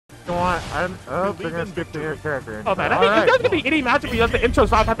don't want. Oh, they're gonna skip to your character. Oh man, I think if there's gonna be any matchup where you have the intro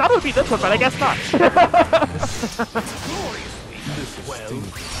song, I thought it would be this one, but I guess not.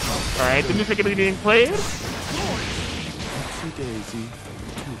 Alright, the music is being played.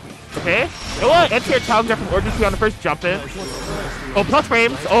 Okay. You know what? Enter a challenger from OrijinTREE on the first jump in. Oh, plus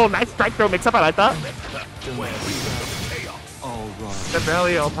frames. Oh, nice strike throw mix up. I like that. The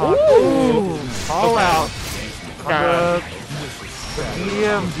Belial pop. Ooh, all out. The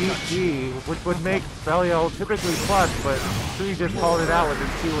medium GG, which would make Belial typically plus, but Tree just called it out with his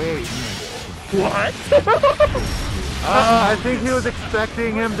 2-8. What? I think he was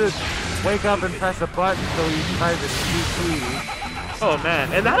expecting him to wake up and press a button, so he tried to GG. Oh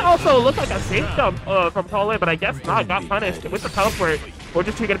man, and that also looked like a safe jump from Paul, but I guess not. Got punished with the teleport.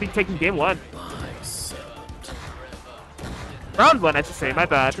 OrijinTREE gonna be taking game 1. Round 1, I should say. My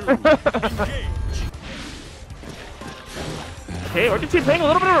bad. Okay, OrijinTREE playing a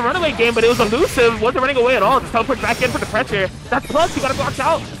little bit of a runaway game, but it was elusive. Wasn't running away at all. Just teleport back in for the pressure. That's plus. You gotta watch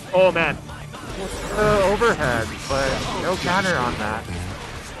out. Oh man. Overhead, but no counter on that.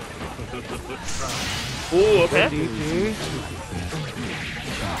 Ooh, okay. DP.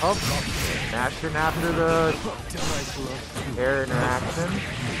 Oh, action after the air interaction.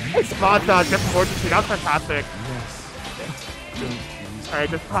 Nice spot dodge from OrijinTREE. That was fantastic. Alright,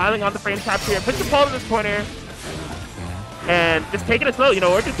 just piling on the frame traps here. Push the ball in this corner. And just taking it slow. You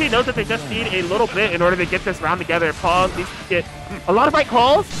know, OrijinTREE knows that they just need a little bit in order to get this round together. Paul needs to get a lot of right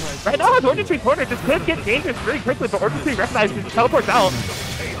calls. Right now, has OrijinTREE corner. This could get dangerous really quickly, but OrijinTREE recognizes the teleports out.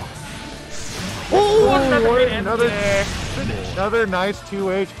 Ooh, another nice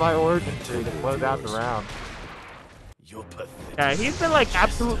 2H by OrijinTREE to close out the round. Yeah, he's been like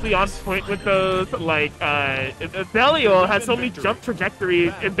absolutely on point with those. Like, Belial has so many jump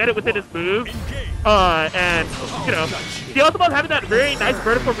trajectories embedded within his move. And, you know, he also about having that very nice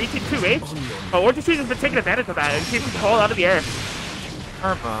vertical reaching 2H. OrijinTREE has been taking advantage of that and keeps the ball out of the air.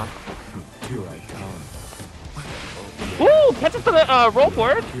 Karma. Ooh, catches to the roll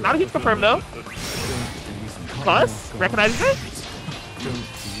forward. Not a huge confirm though. Plus, recognizes it.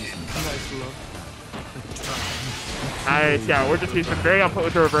 Nice, yeah, OrijinTREE's been very on point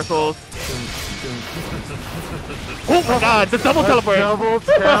with the reversals. Oh my god, the double teleport! Double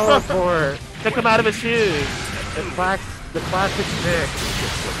teleport! Took him out of his shoes. The classic mix.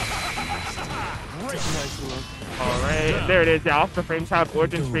 Alright, there it is, yeah, off the frame trap.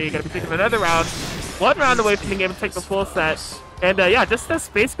 OrijinTREE gonna be taking another round. 1 round away from being able to take the full set. And yeah, just the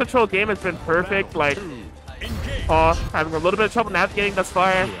space control game has been perfect. Like, Paul having a little bit of trouble navigating thus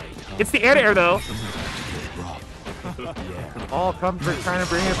far. It's the air-to-air though. All comes for trying to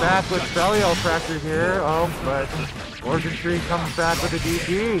bring it back with Belial pressure here. Oh, but OrijinTREE comes back with a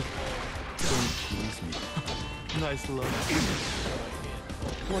DG. Nice look.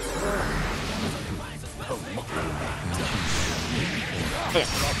 What's that?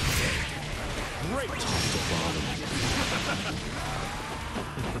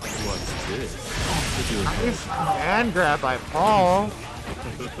 What's this? Nice hand grab by Paul.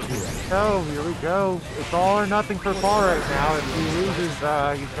 So here we go. It's all or nothing for Paul right now. If he loses,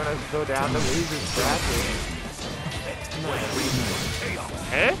 he's gonna go down to losers bracket.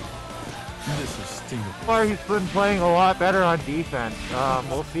 Eh? So far, he's been playing a lot better on defense.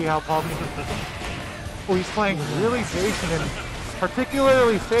 We'll see how Paul can. Oh, he's playing really patient and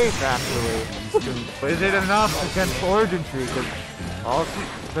particularly safe, actually. But is it enough against OrijinTREE? Oh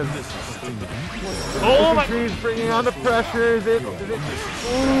my! OrijinTREE's bringing on the pressure. Is it?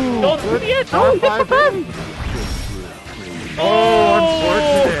 Ooh, No, good. he confirmed. Oh,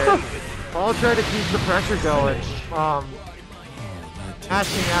 unfortunate. Paul tried to keep the pressure going.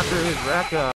 Catching after his wreck.